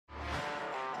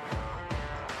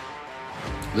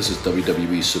This is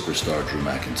WWE superstar Drew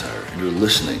McIntyre, and you're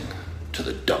listening to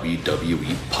the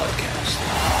WWE Podcast.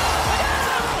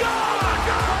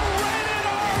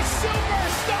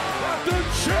 The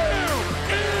champ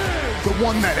is the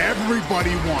one that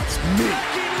everybody wants, me.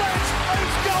 Becky Lynch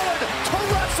is going to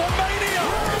WrestleMania.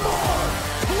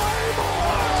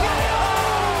 Claymore!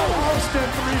 Austin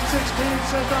 316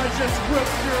 says I just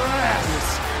whipped your ass.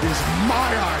 This is my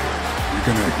iron. You're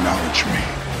going to acknowledge me.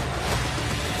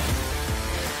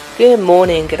 Good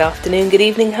morning, good afternoon, good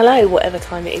evening, hello, whatever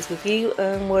time it is with you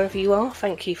and wherever you are.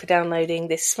 Thank you for downloading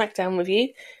this SmackDown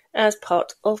review as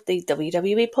part of the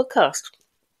WWE podcast.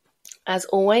 As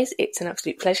always, it's an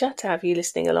absolute pleasure to have you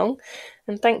listening along,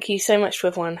 and thank you so much to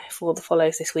everyone for the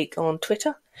follows this week on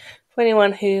Twitter. For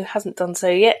anyone who hasn't done so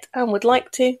yet and would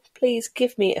like to, please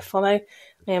give me a follow.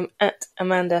 I am at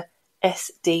Amanda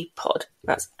SD Pod.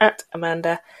 That's at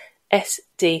Amanda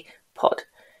SD Pod.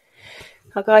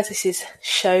 Now guys, this is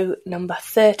show number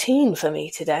 13 for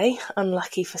me today.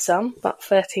 Unlucky for some, but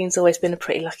 13's always been a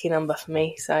pretty lucky number for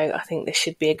me, so I think this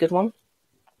should be a good one.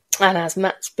 And as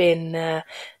Matt's been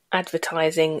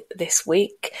advertising this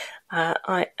week,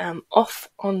 I am off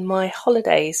on my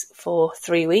holidays for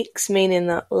 3 weeks, meaning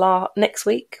that next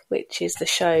week, which is the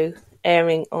show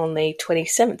airing on the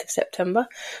 27th of September,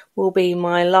 will be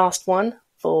my last one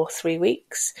for 3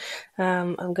 weeks.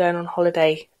 I'm going on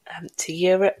holiday to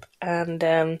Europe, and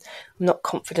I'm not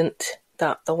confident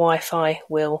that the Wi-Fi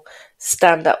will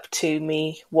stand up to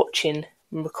me watching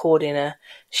and recording a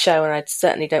show, and I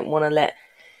certainly don't want to let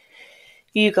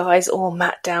you guys or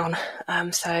Matt down.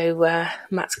 So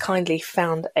Matt's kindly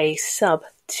found a sub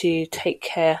to take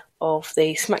care of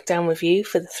the SmackDown review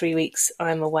for the 3 weeks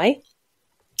I'm away.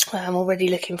 I'm already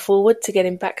looking forward to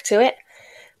getting back to it.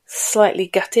 Slightly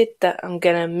gutted that I'm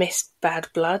going to miss Bad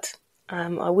Blood.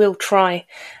 I will try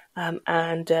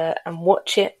and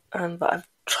watch it, but I've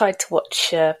tried to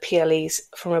watch PLEs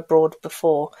from abroad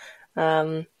before.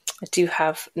 I do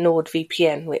have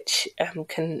NordVPN, which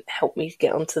can help me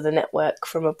get onto the network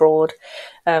from abroad,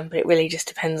 but it really just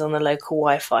depends on the local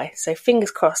Wi-Fi. So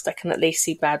fingers crossed I can at least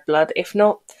see Bad Blood. If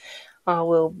not, I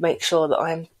will make sure that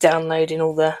I'm downloading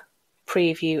all the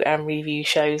preview and review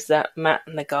shows that Matt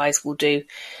and the guys will do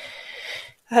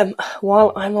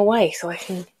while I'm away, so I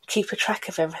can keep a track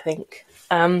of everything.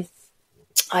 I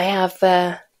have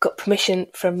got permission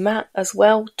from Matt as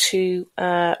well to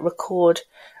record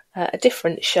a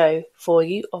different show for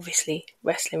you, obviously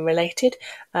wrestling related,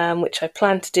 which I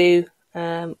plan to do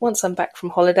once I'm back from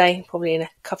holiday, probably in a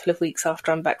couple of weeks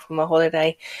after I'm back from my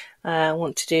holiday. I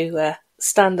want to do a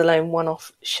standalone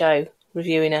one-off show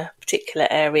reviewing a particular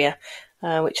area,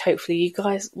 which hopefully you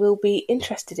guys will be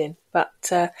interested in. But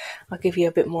I'll give you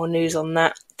a bit more news on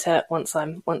that once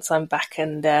I'm back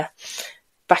and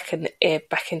back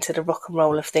into the rock and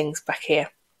roll of things back here.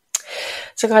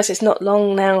 So guys, it's not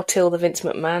long now till the Vince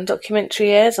McMahon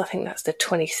documentary airs. I think that's the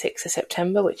 26th of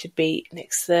September, which would be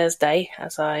next Thursday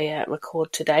as I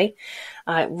record today.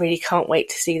 I really can't wait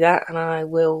to see that, and I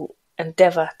will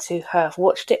endeavour to have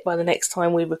watched it by the next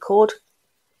time we record.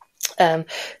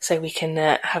 So we can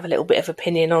have a little bit of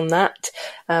opinion on that.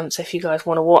 So if you guys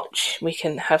want to watch, we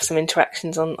can have some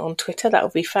interactions on Twitter. That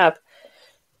would be fab.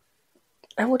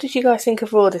 And what did you guys think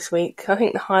of Raw this week? I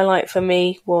think the highlight for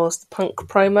me was the Punk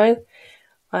promo.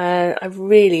 I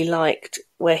really liked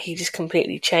where he just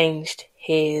completely changed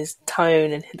his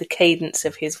tone and the cadence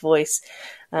of his voice.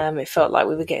 It felt like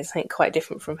we were getting something quite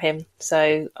different from him.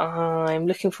 So I'm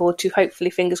looking forward to, hopefully,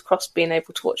 fingers crossed, being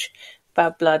able to watch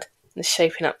Bad Blood. It's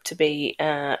shaping up to be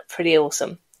pretty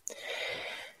awesome.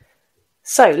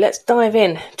 So let's dive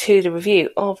in to the review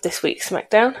of this week's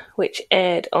SmackDown, which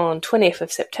aired on 20th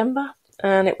of September,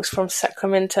 and it was from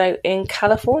Sacramento in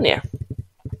California.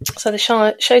 So the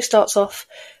show starts off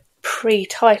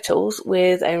pre-titles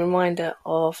with a reminder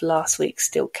of last week's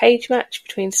steel cage match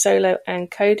between Solo and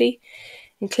Cody,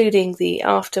 including the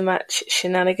after-match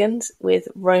shenanigans with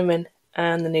Roman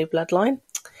and the New Bloodline.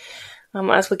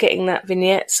 As we're getting that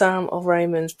vignette, some of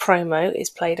Roman's promo is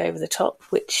played over the top,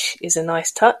 which is a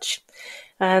nice touch.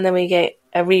 And then we get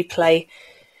a replay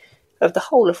of the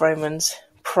whole of Roman's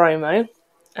promo,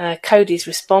 Cody's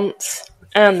response,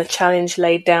 and the challenge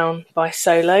laid down by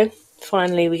Solo.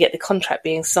 Finally, we get the contract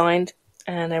being signed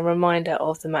and a reminder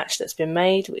of the match that's been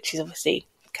made, which is obviously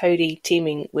Cody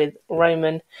teaming with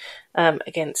Roman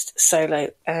against Solo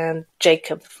and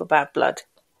Jacob for Bad Blood,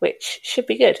 which should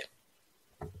be good.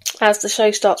 As the show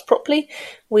starts properly,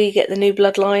 we get the New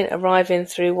Bloodline arriving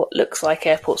through what looks like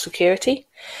airport security.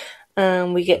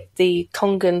 We get the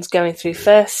Tongans going through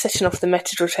first, setting off the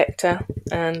metal detector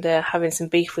and having some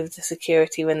beef with the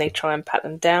security when they try and pat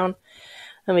them down.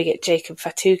 and we get Jacob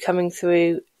Fatu coming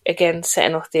through, again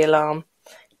setting off the alarm,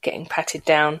 getting patted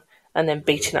down, and then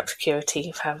beating up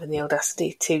security for having the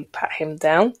audacity to pat him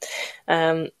down.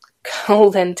 Cole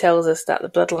then tells us that the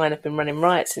Bloodline have been running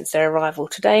riot since their arrival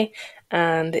today,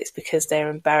 and it's because they're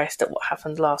embarrassed at what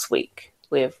happened last week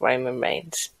with Roman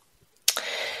Reigns.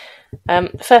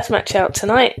 The first match out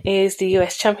tonight is the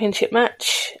US Championship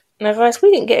match. Now guys,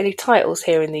 we didn't get any titles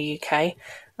here in the UK.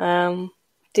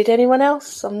 Did anyone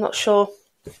else? I'm not sure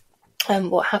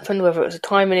what happened, whether it was a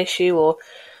timing issue or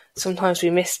sometimes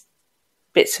we missed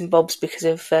bits and bobs because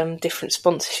of different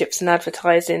sponsorships and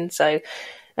advertising. So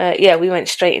we went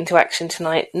straight into action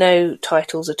tonight. No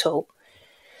titles at all.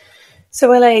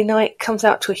 So LA Knight comes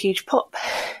out to a huge pop,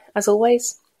 as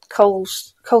always. Cole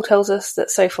tells us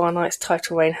that so far Knight's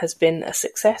title reign has been a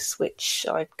success, which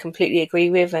I completely agree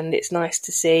with, and it's nice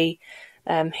to see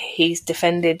he's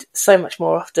defended so much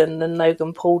more often than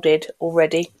Logan Paul did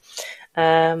already.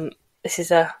 This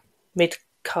is a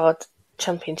mid-card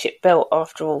championship belt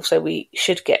after all, so we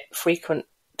should get frequent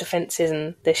defences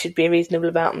and there should be a reasonable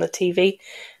amount on the TV,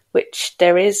 which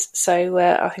there is, so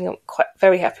I think I'm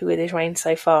very happy with his reign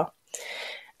so far.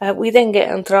 We then get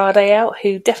Andrade out,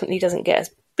 who definitely doesn't get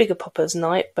as big a pop as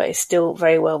Knight, but is still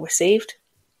very well received.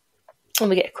 And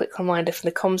we get a quick reminder from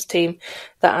the comms team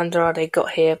that Andrade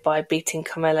got here by beating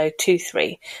Carmelo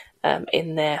 2-3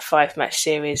 in their 5-match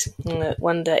series. I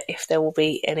wonder if there will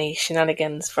be any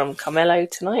shenanigans from Carmelo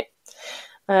tonight.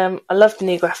 I love the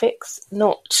new graphics,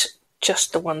 not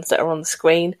just the ones that are on the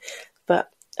screen,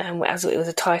 but as it was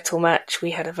a title match,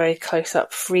 we had a very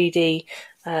close-up 3D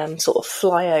sort of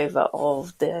flyover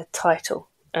of the title,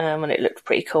 and it looked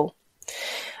pretty cool.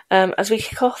 As we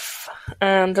kick off,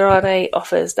 Andrade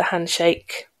offers the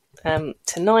handshake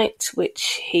tonight,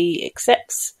 which he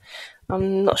accepts.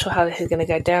 I'm not sure how this is going to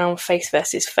go down. Face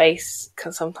versus face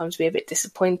can sometimes be a bit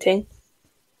disappointing.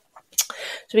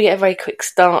 So we get a very quick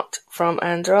start from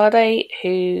Andrade,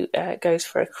 who goes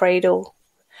for a cradle,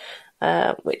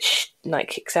 which Knight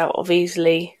kicks out of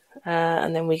easily.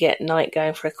 And then we get Knight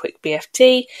going for a quick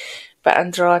BFT, but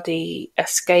Andrade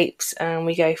escapes and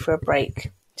we go for a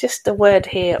break. Just a word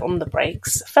here on the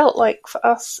breaks. Felt like for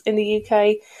us in the UK,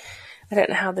 I don't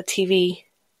know how the TV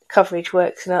coverage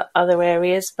works in other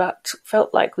areas, but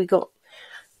felt like we got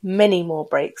many more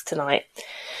breaks tonight.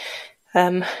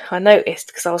 I noticed,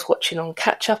 because I was watching on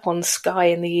catch up on Sky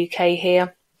in the UK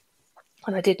here,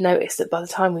 and I did notice that by the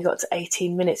time we got to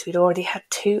 18 minutes, we'd already had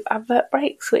 2 advert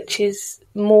breaks, which is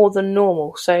more than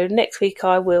normal. So next week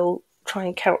I will try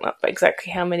and count up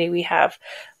exactly how many we have.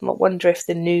 I wonder if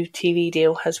the new TV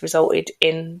deal has resulted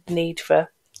in the need for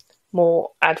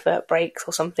more advert breaks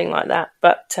or something like that.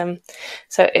 But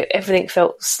everything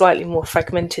felt slightly more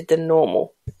fragmented than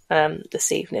normal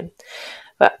this evening.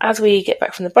 But as we get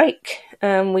back from the break,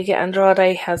 we get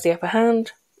Andrade has the upper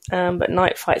hand, but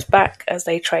Knight fights back as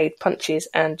they trade punches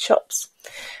and chops.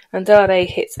 Andrade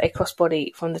hits a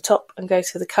crossbody from the top and goes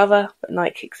for the cover, but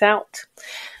Knight kicks out,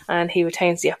 and he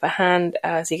retains the upper hand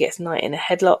as he gets Knight in a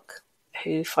headlock,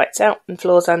 who fights out and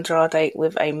floors Andrade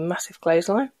with a massive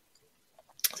clothesline.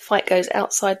 The fight goes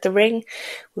outside the ring,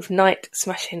 with Knight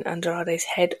smashing Andrade's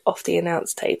head off the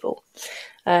announce table.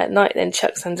 Knight then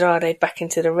chucks Andrade back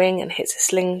into the ring and hits a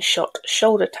slingshot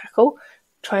shoulder tackle.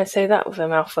 Try and say that with a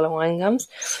mouthful of wine gums.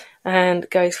 And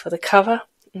goes for the cover.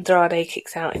 Andrade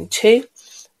kicks out in 2.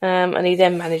 And he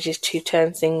then manages to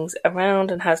turn things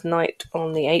around and has Knight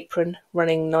on the apron,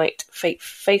 running Knight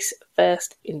face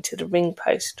first into the ring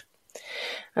post.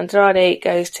 Andrade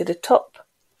goes to the top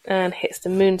and hits the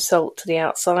moonsault to the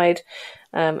outside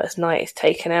as Knight is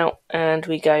taken out, and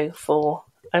we go for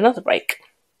another break.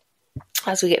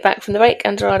 As we get back from the break,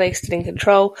 Andrade is still in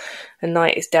control and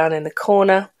Knight is down in the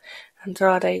corner.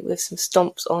 Andrade with some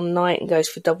stomps on Knight and goes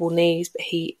for double knees, but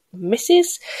he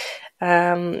misses.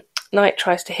 Knight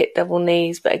tries to hit double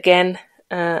knees, but again,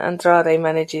 Andrade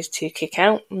manages to kick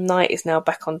out. Knight is now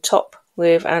back on top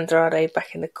with Andrade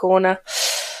back in the corner.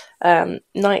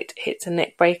 Knight hits a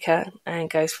neck breaker and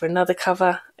goes for another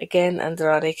cover. Again,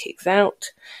 Andrade kicks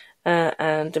out,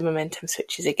 and the momentum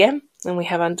switches again, and we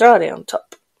have Andrade on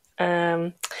top.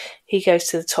 He goes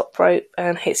to the top rope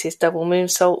and hits his double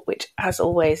moonsault, which, as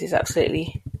always, is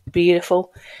absolutely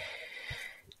beautiful.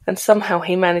 And somehow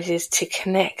he manages to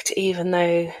connect, even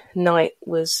though Knight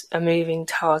was a moving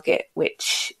target,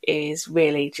 which is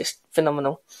really just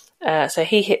phenomenal. So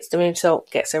he hits the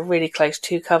moonsault, gets a really close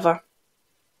 2 cover.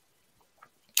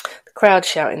 The crowd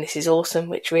shouting, "This is awesome,"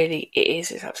 which really it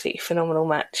is. It's an absolutely phenomenal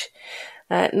match.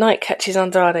 Knight catches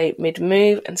Andrade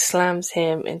mid-move and slams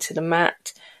him into the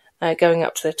mat, going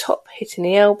up to the top, hitting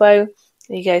the elbow.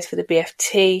 He goes for the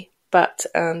BFT, but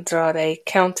Andrade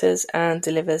counters and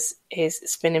delivers his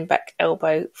spinning back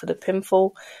elbow for the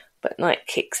pinfall, but Knight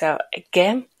kicks out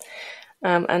again.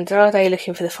 Andrade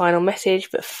looking for the final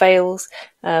message, but fails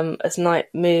as Knight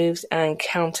moves and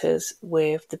counters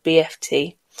with the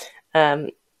BFT.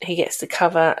 He gets the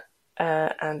cover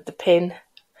and the pin,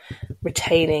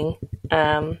 retaining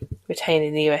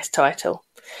the US title.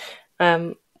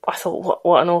 I thought,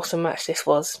 what an awesome match this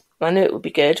was. I knew it would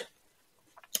be good,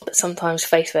 but sometimes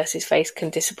face versus face can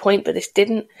disappoint, but this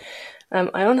didn't.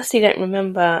 I honestly don't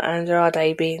remember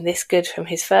Andrade being this good from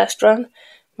his first run.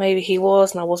 Maybe he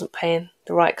was, and I wasn't paying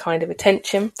the right kind of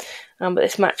attention. But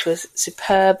this match was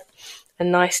superb,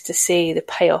 and nice to see the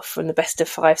payoff from the best of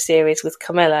 5 series with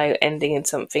Carmelo ending in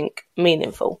something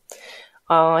meaningful.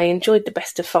 I enjoyed the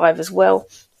best of 5 as well,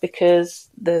 because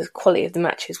the quality of the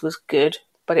matches was good,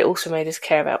 but it also made us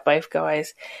care about both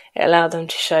guys. It allowed them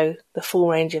to show the full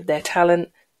range of their talent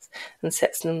and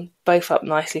sets them both up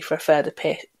nicely for a further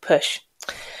push.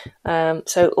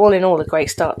 So all in all, a great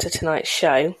start to tonight's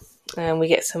show. We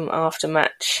get some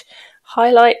after-match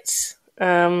highlights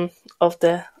of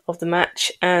the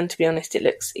match, and to be honest, it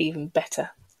looks even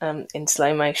better in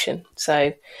slow motion.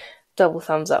 So double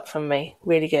thumbs up from me.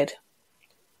 Really good.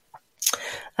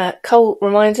 Cole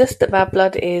reminds us that Bad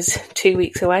Blood is 2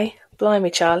 weeks away.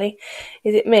 Blimey, Charlie.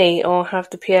 Is it me, or have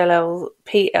the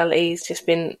PLEs just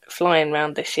been flying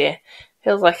round this year?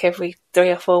 Feels like every 3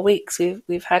 or 4 weeks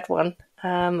we've had one,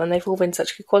 and they've all been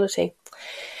such good quality.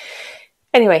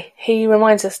 Anyway, he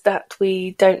reminds us that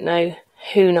we don't know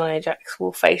who Nia Jax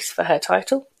will face for her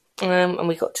title, and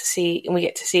we get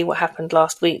to see what happened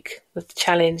last week with the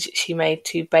challenge she made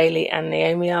to Bayley and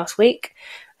Naomi last week.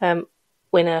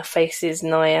 Winner faces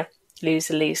Nia,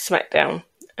 loser leaves SmackDown.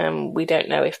 We don't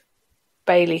know if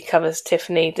Bayley covers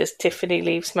Tiffany. Does Tiffany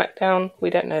leave SmackDown? We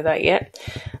don't know that yet.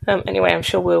 Anyway, I'm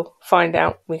sure we'll find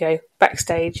out. We go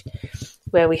backstage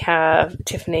where we have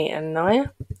Tiffany and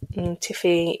Nia. And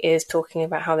Tiffy is talking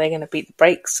about how they're going to beat the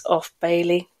brakes off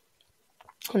Bayley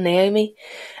and Naomi.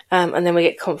 And then we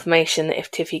get confirmation that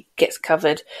if Tiffy gets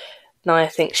covered, Nia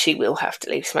thinks she will have to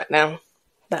leave SmackDown.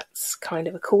 That's kind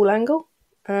of a cool angle.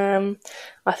 I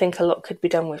think a lot could be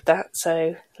done with that,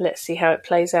 so let's see how it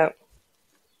plays out.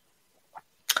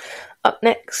 Up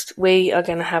next, we are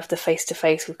going to have the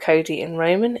face-to-face with Cody and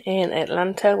Roman in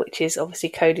Atlanta, which is obviously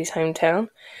Cody's hometown.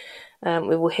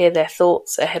 We will hear their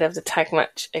thoughts ahead of the tag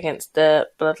match against the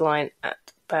Bloodline at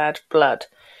Bad Blood.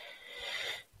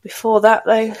 Before that,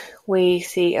 though, we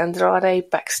see Andrade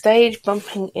backstage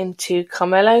bumping into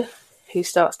Carmelo, who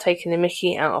starts taking the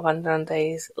mickey out of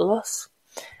Andrade's loss,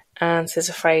 and says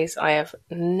a phrase I have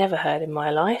never heard in my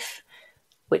life,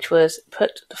 which was,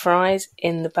 "Put the fries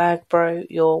in the bag, bro,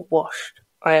 you're washed."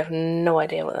 I have no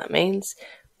idea what that means,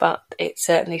 but it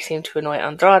certainly seemed to annoy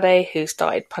Andrade, who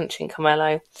started punching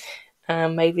Carmelo,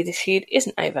 and maybe this feud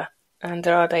isn't over.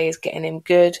 Andrade is getting him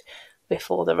good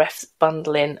before the refs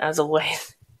bundle in, as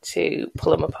always, to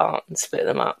pull them apart and split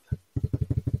them up.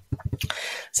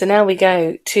 So now we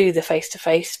go to the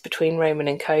face-to-face between Roman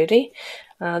and Cody.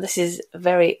 This is a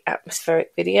very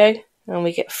atmospheric video, and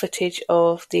we get footage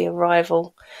of the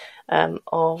arrival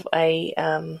of a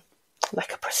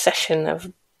procession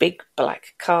of big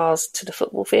black cars to the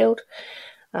football field,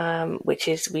 which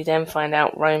is, we then find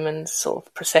out, Roman's sort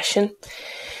of procession.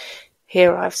 He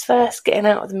arrives first, getting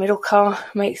out of the middle car,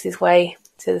 makes his way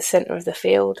to the centre of the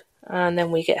field, and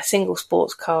then we get a single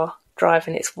sports car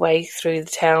driving its way through the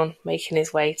town, making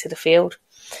his way to the field,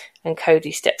 and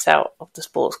Cody steps out of the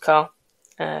sports car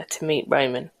to meet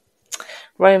Roman.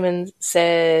 Roman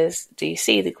says, "Do you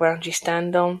see the ground you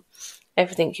stand on?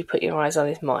 Everything you put your eyes on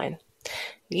is mine.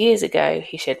 Years ago,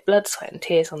 he shed blood, sweat and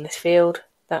tears on this field.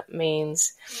 That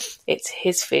means it's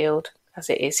his field,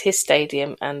 as it is his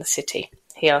stadium and the city."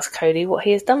 He asks Cody what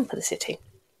he has done for the city.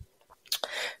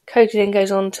 Cody then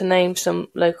goes on to name some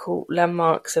local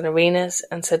landmarks and arenas,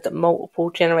 and said that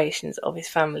multiple generations of his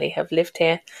family have lived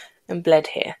here and bled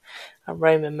here. And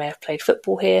Roman may have played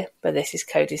football here, but this is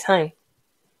Cody's home.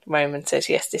 Roman says,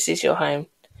 "Yes, this is your home."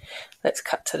 Let's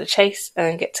cut to the chase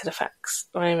and get to the facts.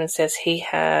 Roman says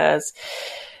that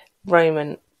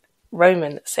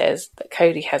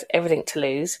Cody has everything to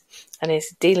lose and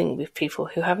is dealing with people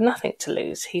who have nothing to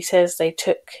lose. He says they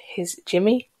took his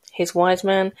Jimmy, his wise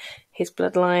man, his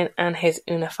bloodline, and his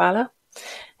Unafala.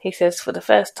 He says for the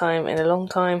first time in a long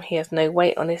time he has no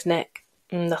weight on his neck,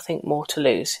 nothing more to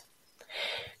lose.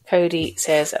 Cody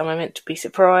says, "Am I meant to be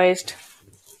surprised?"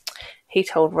 He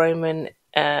told Roman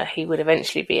he would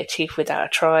eventually be a chief without a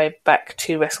tribe back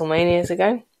 2 WrestleManias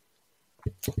ago.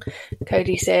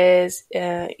 Cody says,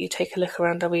 you take a look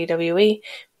around WWE.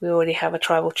 We already have a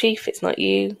tribal chief. It's not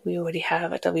you. We already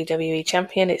have a WWE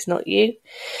champion. It's not you.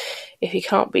 If he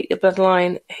can't beat the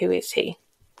bloodline, who is he?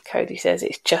 Cody says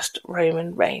it's just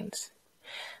Roman Reigns.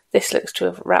 This looks to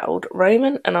have rattled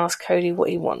Roman and asks Cody what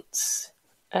he wants.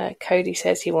 Cody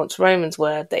says he wants Roman's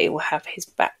word that he will have his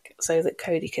back so that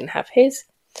Cody can have his.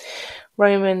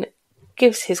 Roman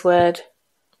gives his word,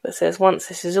 but says once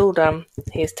this is all done,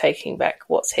 he is taking back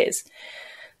what's his.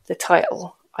 The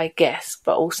title, I guess,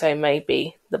 but also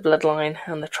maybe the bloodline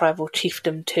and the tribal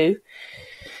chiefdom too.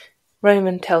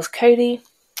 Roman tells Cody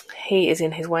he is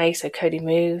in his way, so Cody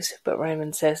moves, but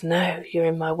Roman says, no, you're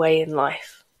in my way in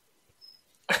life.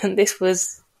 And this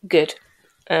was good,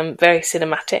 very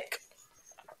cinematic.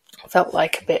 Felt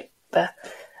like a bit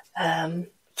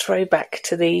throwback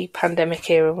to the pandemic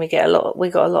era, and we got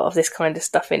a lot of this kind of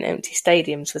stuff in empty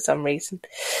stadiums for some reason.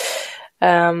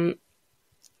 I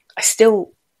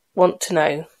still want to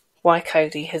know why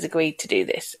Cody has agreed to do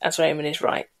this, as Roman is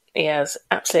right. He has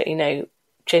absolutely no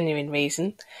genuine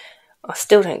reason. I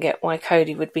still don't get why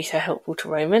Cody would be so helpful to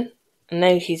Roman. I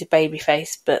know he's a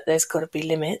babyface, but there's got to be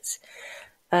limits.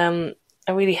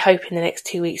 I really hope in the next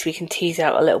 2 weeks we can tease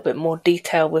out a little bit more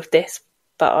detail with this,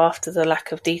 but after the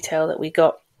lack of detail that we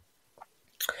got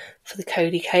for the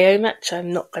Cody KO match,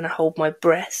 I'm not going to hold my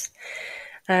breath.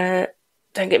 Don't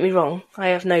get me wrong, I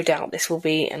have no doubt this will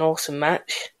be an awesome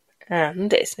match,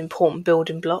 and it's an important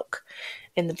building block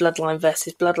in the Bloodline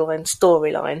versus Bloodline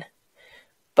storyline.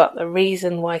 But the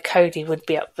reason why Cody would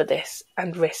be up for this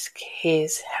and risk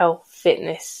his health,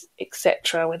 fitness,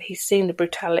 etc. when he's seen the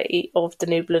brutality of the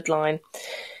new bloodline,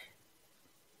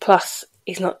 plus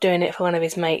he's not doing it for one of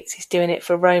his mates, he's doing it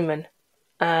for Roman.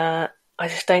 I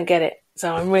just don't get it.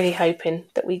 So I'm really hoping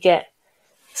that we get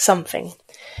something,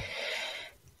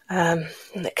 and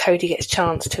that Cody gets a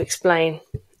chance to explain,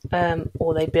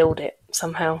 or they build it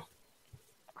somehow.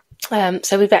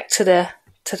 So we're back to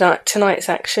tonight's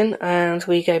action, and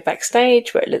we go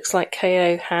backstage where it looks like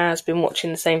KO has been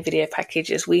watching the same video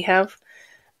package as we have.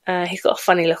 He's got a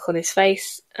funny look on his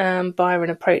face. Byron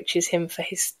approaches him for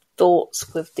his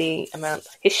thoughts with the amount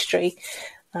of history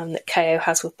that KO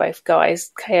has with both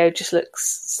guys. KO just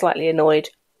looks slightly annoyed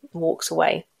and walks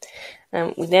away.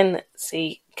 We then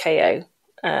see KO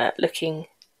looking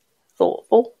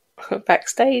thoughtful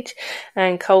backstage,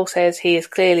 and Cole says he is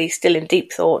clearly still in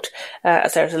deep thought,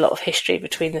 as there is a lot of history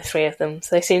between the three of them,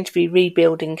 so they seem to be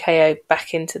rebuilding KO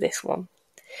back into this one.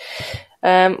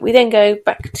 We then go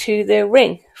back to the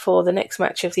ring for the next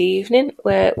match of the evening,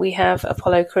 where we have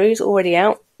Apollo Crews already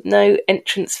out. No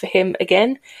entrance for him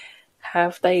again.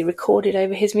 Have they recorded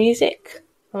over his music?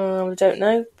 I don't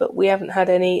know, but we haven't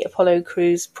had any Apollo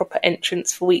Crews proper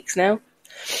entrance for weeks now.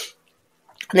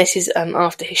 And this is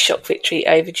after his shock victory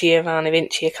over Giovanni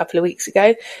Vinci a couple of weeks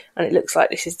ago, and it looks like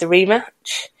this is the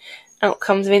rematch. Out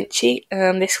comes Vinci,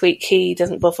 and this week he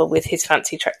doesn't bother with his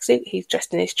fancy tracksuit. He's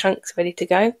dressed in his trunks, ready to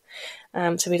go,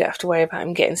 so we don't have to worry about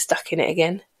him getting stuck in it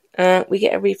again. We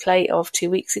get a replay of 2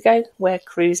 weeks ago where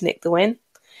Crews nicked the win.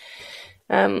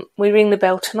 We ring the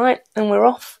bell tonight, and we're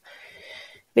off.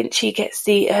 Vinci gets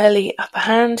the early upper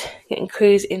hand, getting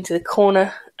Crews into the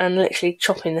corner and literally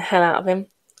chopping the hell out of him.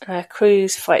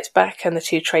 Crews fights back and the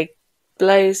two trade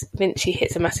blows. Vinci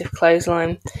hits a massive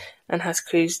clothesline and has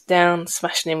Crews down,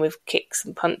 smashing him with kicks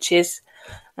and punches.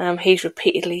 He's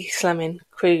repeatedly slamming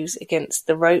Crews against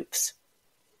the ropes,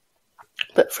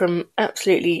 but from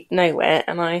absolutely nowhere,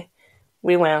 and I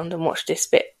rewound and watched this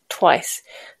bit twice,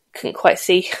 couldn't quite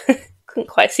see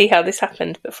how this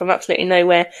happened, but from absolutely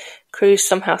nowhere, Crews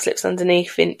somehow slips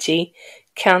underneath Vinci,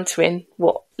 countering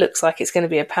what looks like it's going to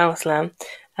be a power slam,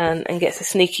 and gets a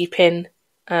sneaky pin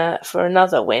for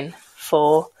another win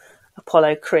for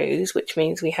Apollo Crews, which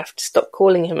means we have to stop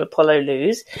calling him Apollo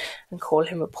Lose and call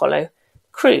him Apollo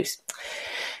Crews.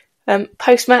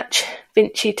 Post-match,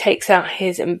 Vinci takes out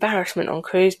his embarrassment on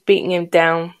Crews, beating him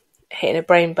down, hitting a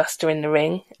brainbuster in the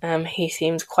ring. He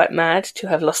seems quite mad to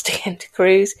have lost again to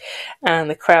Crews, and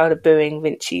the crowd are booing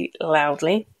Vinci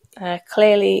loudly.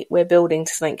 Clearly, we're building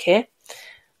to something here.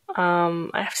 I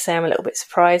have to say I'm a little bit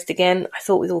surprised again. I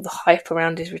thought with all the hype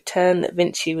around his return that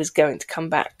Vinci was going to come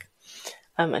back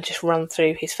and just run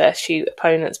through his first few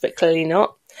opponents, but clearly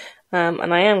not.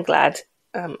 And I am glad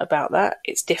about that.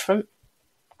 It's different.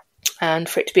 And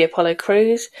for it to be Apollo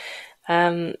Crews,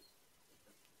 I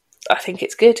think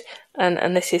it's good.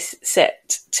 And this is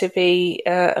set to be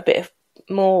a bit of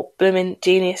more blooming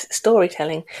genius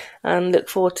storytelling, and look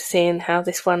forward to seeing how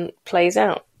this one plays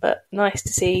out. But nice to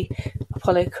see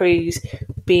Apollo Crews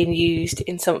being used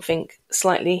in something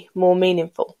slightly more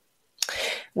meaningful.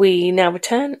 We now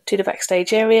return to the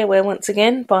backstage area where once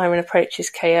again Byron approaches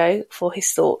KO for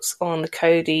his thoughts on the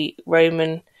Cody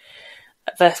Roman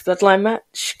versus Bloodline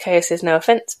match. KO says no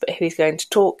offence, but if he's going to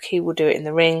talk, he will do it in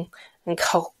the ring, and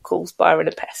Cole calls Byron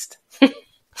a pest.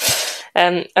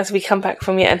 As we come back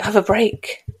from yet another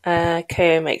break,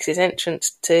 KO makes his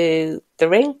entrance to the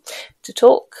ring to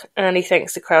talk, and he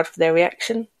thanks the crowd for their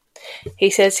reaction. He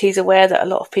says he's aware that a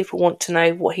lot of people want to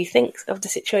know what he thinks of the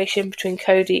situation between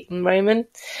Cody and Roman,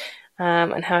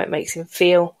 and how it makes him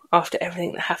feel after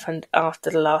everything that happened after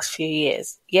the last few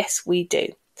years. Yes, we do.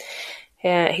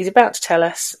 He's about to tell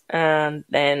us, and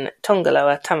then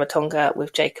Tongaloa, Tamatonga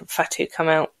with Jacob Fatu come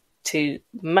out to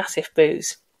massive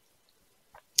boos.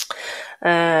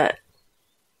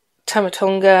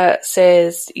 Tamatonga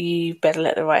says, you better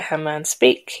let the right-hand man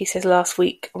speak. He says last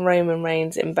week Roman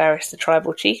Reigns embarrassed the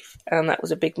tribal chief, and that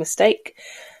was a big mistake,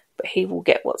 but he will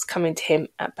get what's coming to him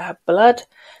at Bad Blood.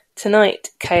 Tonight,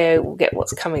 KO will get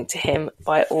what's coming to him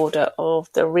by order of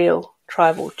the real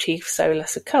tribal chief, Solo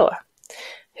Sikoa,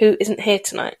 who isn't here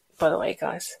tonight, by the way,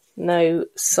 guys. No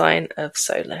sign of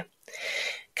Solo.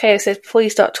 KO says, before you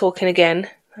start talking again,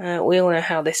 we all know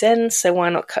how this ends, so why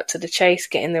not cut to the chase,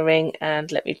 get in the ring,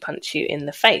 and let me punch you in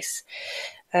the face.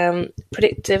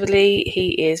 Predictably,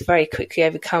 he is very quickly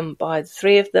overcome by the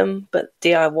three of them, but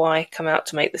DIY come out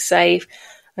to make the save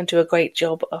and do a great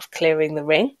job of clearing the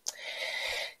ring.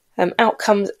 Out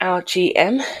comes our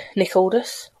GM, Nick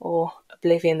Aldis, or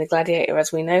Oblivion the Gladiator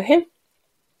as we know him.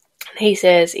 He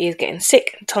says he is getting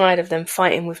sick and tired of them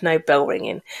fighting with no bell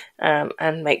ringing,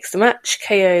 and makes the match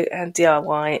KO and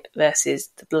DIY versus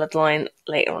the Bloodline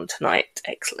later on tonight.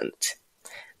 Excellent.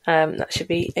 That should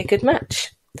be a good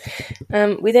match.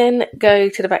 We then go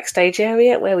to the backstage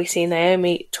area where we see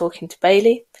Naomi talking to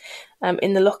Bayley.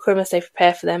 In the locker room as they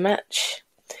prepare for their match,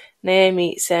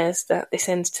 Naomi says that this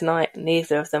ends tonight and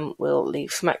neither of them will leave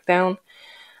SmackDown.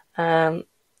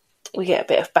 We get a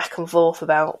bit of back and forth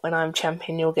about when I'm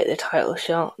champion you'll get the title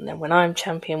shot, and then when I'm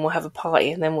champion we'll have a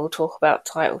party and then we'll talk about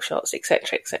title shots,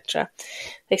 etc, etc.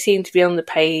 They seem to be on the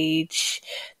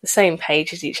same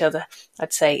page as each other,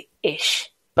 I'd say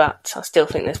ish, but I still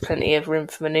think there's plenty of room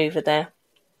for manoeuvre there.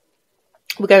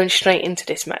 We're going straight into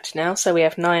this match now, so we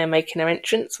have Nia making her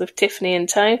entrance with Tiffany in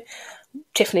tow.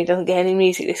 Tiffany doesn't get any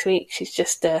music this week, she's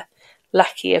just a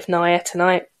lackey of Nia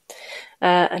tonight.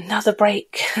 Another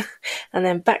break, and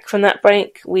then back from that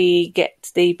break we get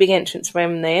the big entrance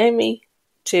from Naomi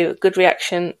to a good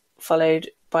reaction, followed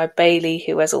by Bayley,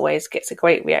 who as always gets a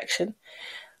great reaction.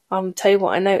 I'll tell you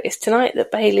what I noticed tonight,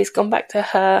 that Bayley's gone back to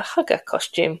her hugger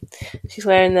costume. She's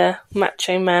wearing the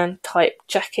Macho Man type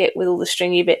jacket with all the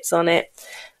stringy bits on it.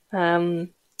 Her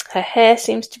hair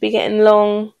seems to be getting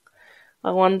long. I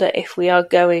wonder if we are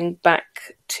going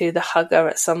back to the hugger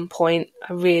at some point.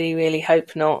 I really, really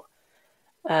hope not.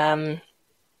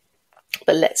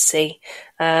 But let's see.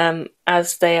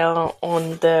 As they are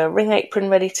on the ring apron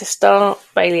ready to start,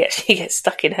 Bayley actually gets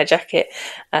stuck in her jacket,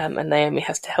 and Naomi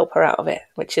has to help her out of it,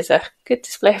 which is a good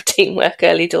display of teamwork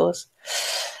early doors.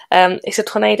 It's a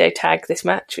tornado tag, this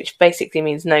match, which basically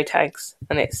means no tags,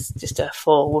 and it's just a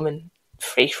 4-woman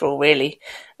free-for-all, really.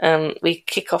 We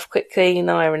kick off quickly,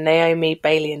 Nia and Naomi,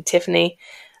 Bayley and Tiffany.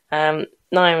 Nia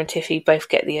and Tiffy both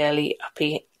get the early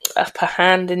upper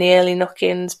hand in the early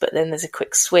knock-ins, but then there's a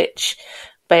quick switch.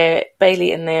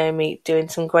 Bayley and Naomi doing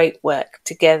some great work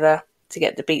together to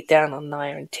get the beat down on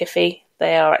Nia and Tiffy.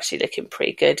 They are actually looking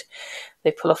pretty good.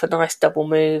 They pull off a nice double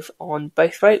move on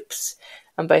both ropes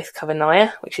and both cover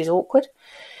Nia, which is awkward.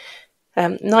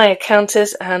 Nia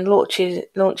counters and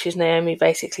launches Naomi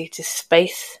basically to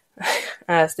space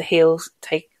as the heels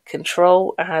take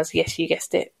control, as, yes, you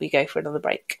guessed it, we go for another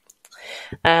break.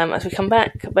 As we come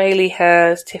back, Bayley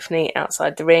has Tiffany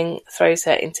outside the ring, throws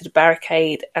her into the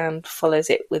barricade and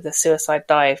follows it with a suicide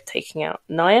dive, taking out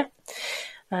Nia.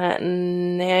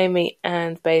 Naomi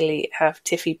and Bayley have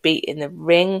Tiffy beat in the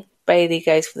ring. Bayley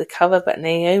goes for the cover, but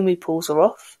Naomi pulls her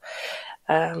off,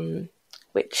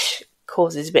 which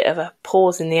causes a bit of a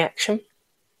pause in the action.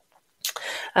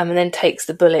 And then takes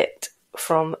the bullet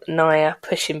from Nia,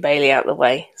 pushing Bayley out of the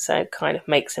way, so it kind of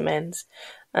makes amends.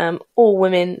 All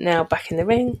women now back in the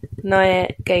ring.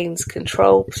 Nia gains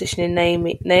control, positioning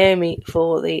Naomi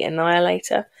for the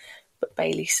Annihilator, but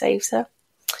Bayley saves her.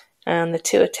 And the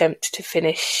two attempt to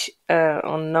finish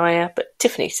on Nia, but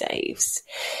Tiffany saves.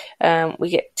 We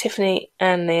get Tiffany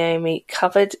and Naomi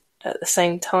covered at the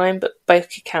same time, but both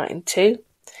kick out in two.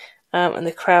 And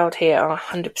the crowd here are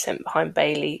 100% behind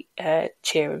Bayley,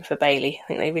 cheering for Bayley. I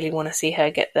think they really want to see her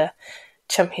get the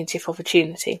championship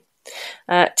opportunity.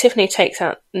 Tiffany takes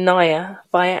out Nia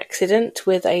by accident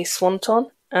with a swanton,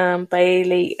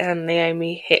 Bayley and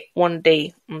Naomi hit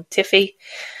 1D on Tiffy.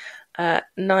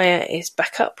 Nia is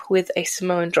back up with a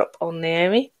Samoan drop on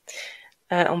Bayley,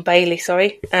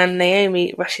 and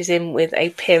Naomi rushes in with a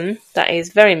pin that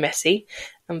is very messy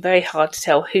and very hard to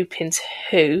tell who pins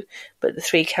who, but the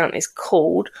 3 count is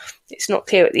called. It's not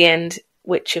clear at the end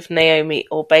which of Naomi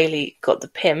or Bayley got the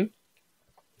pin,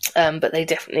 but they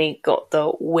definitely got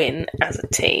the win as a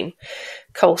team.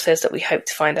 Cole says that we hope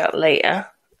to find out later.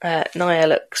 Nia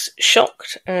looks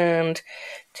shocked, and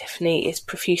Tiffany is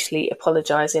profusely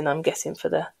apologising, I'm guessing, for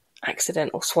the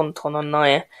accidental swanton on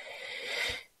Nia.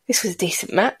 This was a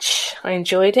decent match. I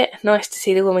enjoyed it. Nice to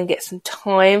see the woman get some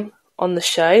time on the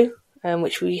show,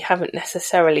 which we haven't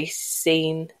necessarily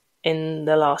seen in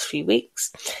the last few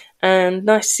weeks. And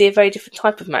nice to see a very different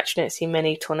type of match. We don't see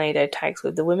many tornado tags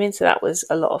with the women, so that was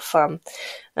a lot of fun.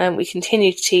 We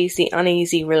continue to tease the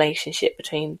uneasy relationship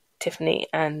between Tiffany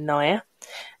and Nia.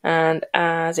 And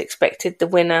as expected, the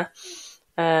winner,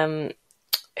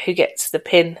 who gets the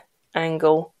pin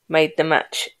angle, made the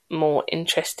match more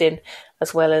interesting,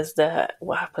 as well as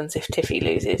what happens if Tiffy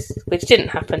loses, which didn't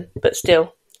happen, but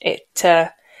still, it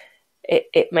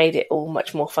made it all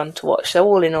much more fun to watch. So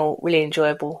all in all, really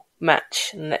enjoyable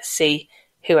match, and let's see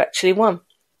who actually won.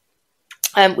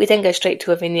 We then go straight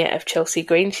to a vignette of Chelsea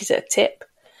Green. She's at a tip,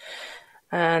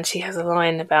 and she has a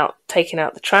line about taking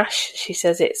out the trash. She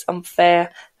says it's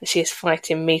unfair that she is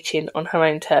fighting Michin on her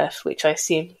own turf, which I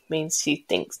assume means she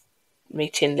thinks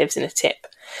Michin lives in a tip.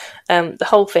 The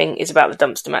whole thing is about the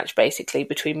dumpster match, basically,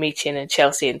 between Michin and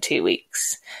Chelsea in 2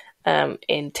 weeks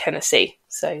in Tennessee.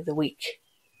 So the week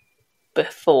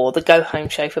before the go-home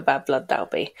show for Bad Blood, that'll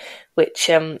be, which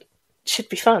should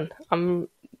be fun. I'm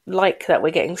like that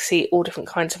we're getting to see all different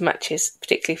kinds of matches,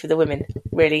 particularly for the women.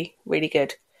 Really, really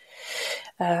good.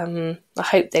 I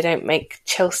hope they don't make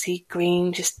Chelsea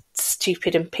Green just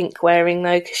stupid and pink wearing,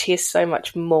 though, because she is so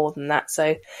much more than that.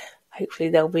 So hopefully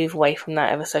they'll move away from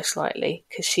that ever so slightly,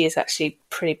 because she is actually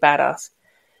pretty badass.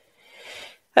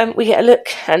 We get a look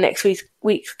at next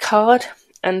week's card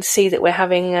and see that we're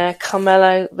having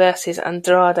Carmelo versus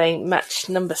Andrade match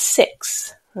number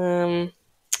 6.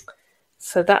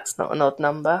 So that's not an odd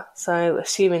number. So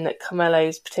assuming that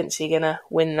Carmelo's potentially going to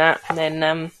win that, and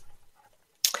then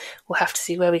we'll have to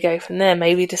see where we go from there.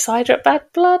 Maybe Decider at Bad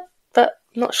Blood, but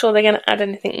I'm not sure they're going to add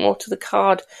anything more to the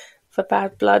card for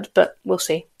Bad Blood, but we'll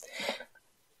see.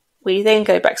 We then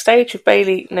go backstage with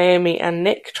Bayley, Naomi and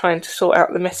Nick trying to sort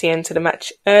out the messy end to the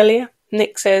match earlier.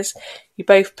 Nick says, you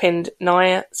both pinned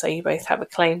Nia, so you both have a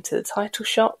claim to the title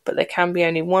shot, but there can be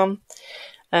only one.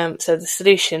 So the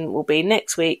solution will be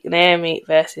next week, Naomi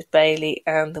versus Bayley,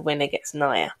 and the winner gets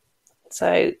Nia.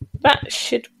 So that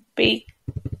should be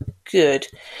good.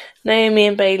 Naomi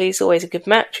and Bayley's always a good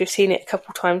match. We've seen it a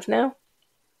couple times now.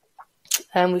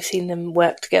 And we've seen them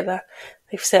work together.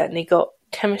 They've certainly got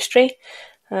chemistry.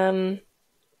 Personally,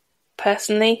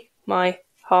 my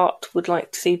heart would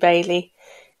like to see Bayley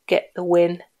get the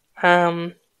win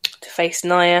to face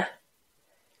Nia,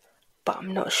 but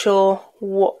I'm not sure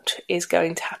what is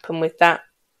going to happen with that.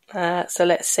 So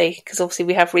let's see, because obviously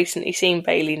we have recently seen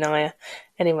Bayley Nia.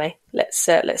 Anyway, let's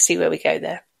see where we go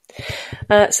there.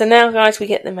 So now, guys, we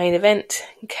get the main event.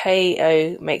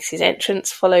 KO makes his entrance,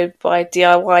 followed by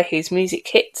DIY, whose music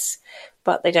hits,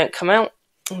 but they don't come out.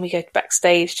 And we go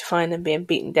backstage to find them being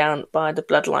beaten down by the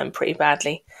Bloodline pretty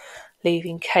badly,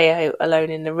 leaving KO alone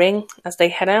in the ring as they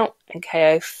head out, and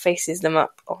KO faces them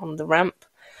up on the ramp.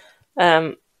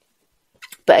 But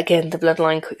again, the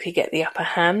Bloodline quickly get the upper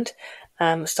hand,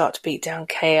 start to beat down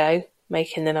KO,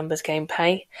 making the numbers game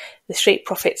pay. The Street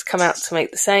Profits come out to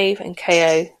make the save, and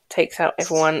KO takes out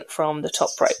everyone from the top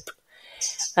rope.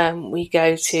 We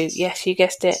go to, yes, you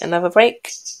guessed it, another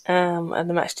break. And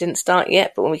the match didn't start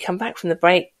yet, but when we come back from the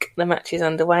break, the match is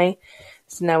underway.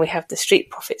 So now we have the Street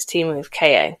Profits teaming with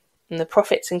KO. And the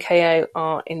Profits and KO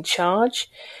are in charge.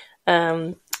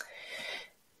 At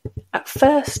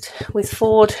first, with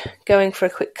Ford going for a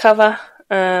quick cover,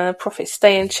 Profits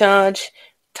stay in charge,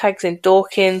 tags in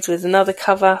Dawkins with another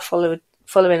cover,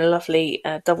 following a lovely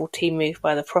double team move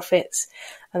by the Profits.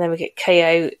 And then we get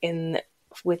KO in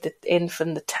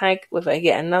from the tag with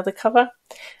yet another cover.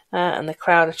 And the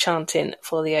crowd are chanting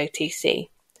for the OTC.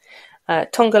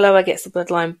 Tongaloa gets the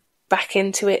Bloodline back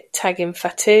into it, tagging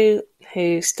Fatu,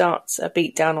 who starts a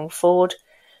beatdown on Ford.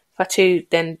 Fatu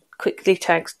then quickly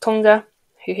tags Tonga,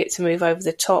 who hits a move over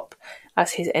the top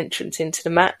as his entrance into the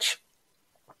match.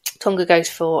 Tonga goes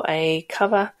for a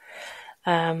cover,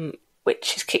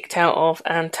 which is kicked out of,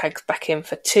 and tags back in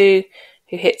Fatu,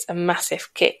 who hits a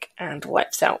massive kick and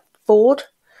wipes out Ford.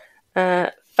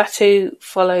 Fatu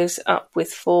follows up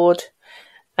with Ford,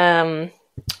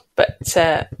 but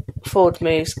But Ford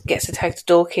moves, gets a tag to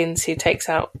Dawkins, who takes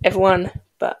out everyone,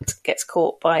 but gets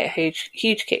caught by a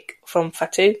huge kick from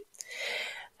Fatu.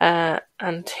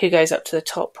 And who goes up to the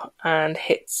top and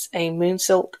hits a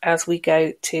moonsault as we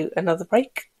go to another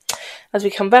break. As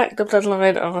we come back, the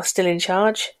Bloodline are still in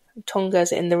charge.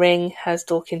 Tonga's in the ring, has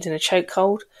Dawkins in a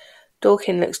chokehold.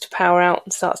 Dawkins looks to power out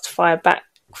and starts to fight back,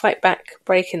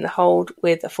 breaking the hold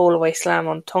with a fallaway slam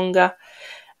on Tonga.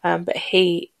 But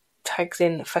he tags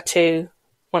in Fatu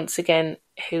once again,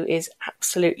 who is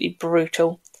absolutely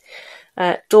brutal.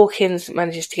 Dawkins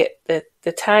manages to get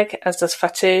the tag, as does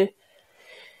Fatu.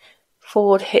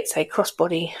 Ford hits a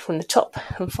crossbody from the top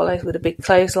and follows with a big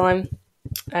clothesline.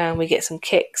 We get some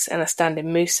kicks and a standing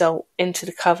moonsault into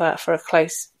the cover for a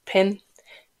close pin.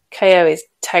 KO is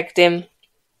tagged in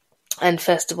and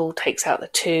first of all takes out the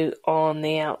two on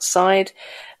the outside.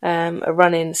 A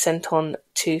run-in sent on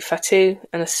to Fatu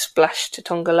and a splash to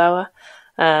Tonga Loa.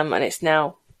 And it's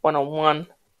now one-on-one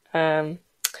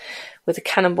with a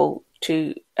cannonball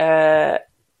to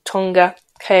Tonga.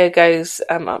 KO goes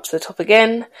up to the top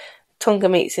again. Tonga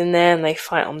meets in there and they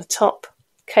fight on the top.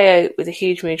 KO with a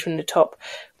huge move from the top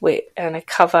and a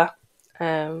cover,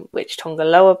 which Tonga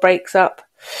Loa breaks up.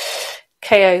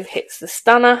 KO hits the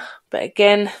stunner, but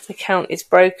again the count is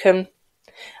broken,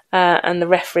 and the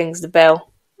ref rings the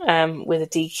bell with a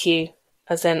DQ,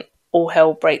 as then all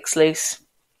hell breaks loose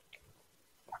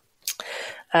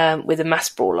with a mass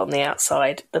brawl on the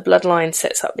outside. The Bloodline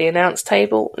sets up the announce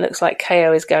table. It looks like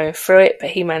KO is going through it, but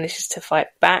he manages to fight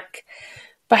back.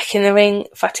 Back in the ring,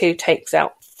 Fatu takes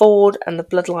out Ford, and the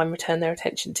Bloodline return their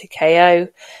attention to KO.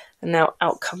 And now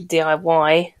out come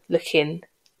DIY, looking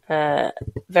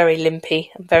very limpy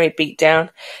and very beat down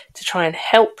to try and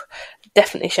help.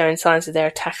 Definitely showing signs of their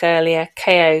attack earlier.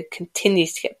 KO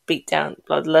continues to get beat down.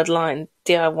 Bloodline,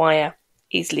 DIY are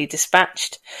easily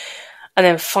dispatched. And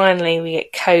then finally we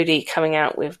get Cody coming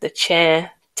out with the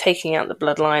chair, taking out the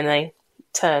Bloodline. They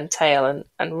turn tail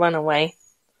and run away.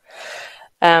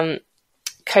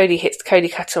 Cody hits the Cody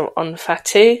Cutter on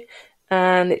Fatu,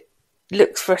 and it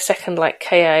looks for a second like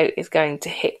KO is going to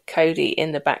hit Cody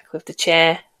in the back with the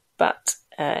chair, but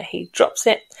he drops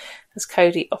it as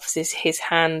Cody offers his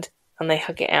hand and they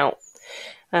hug it out.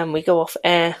 We go off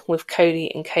air with Cody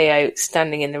and KO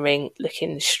standing in the ring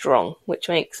looking strong, which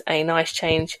makes a nice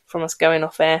change from us going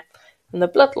off air and the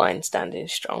Bloodline standing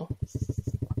strong.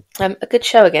 A good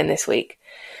show again this week.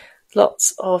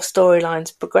 Lots of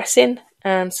storylines progressing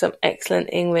and some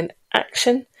excellent in-ring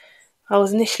action. I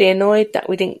was initially annoyed that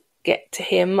we didn't get to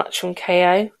hear much from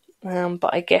KO,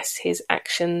 but I guess his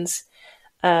actions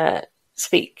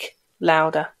speak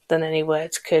louder than any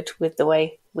words could with the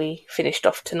way we finished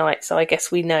off tonight. So I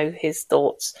guess we know his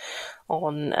thoughts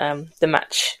on the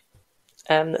match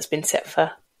that's been set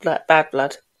for Bad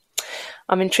Blood.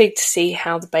 I'm intrigued to see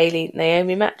how the Bayley and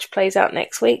Naomi match plays out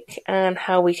next week and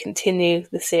how we continue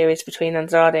the series between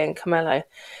Andrade and Carmelo.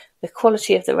 The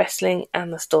quality of the wrestling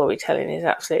and the storytelling is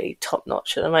absolutely top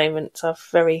notch at the moment. So I've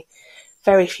very,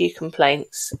 very few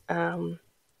complaints.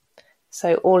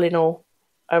 So all in all,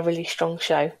 a really strong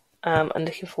show. And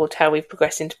looking forward to how we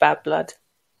progress into Bad Blood.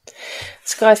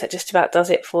 So guys, that just about does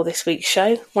it for this week's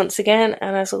show. Once again,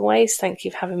 and as always, thank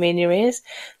you for having me in your ears.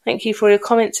 Thank you for your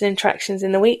comments and interactions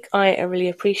in the week. I really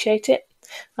appreciate it.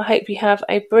 I hope you have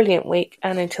a brilliant week,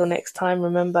 and until next time,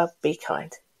 remember, be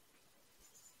kind.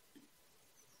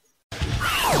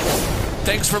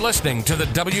 Thanks for listening to the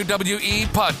WWE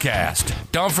Podcast.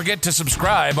 Don't forget to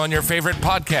subscribe on your favorite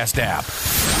podcast app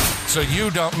so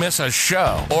you don't miss a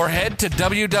show, or head to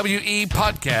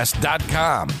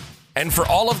WWEpodcast.com. And for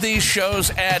all of these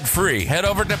shows ad-free, head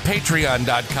over to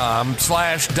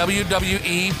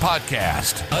patreon.com/WWE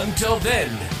Podcast. Until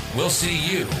then, we'll see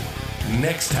you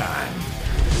next time.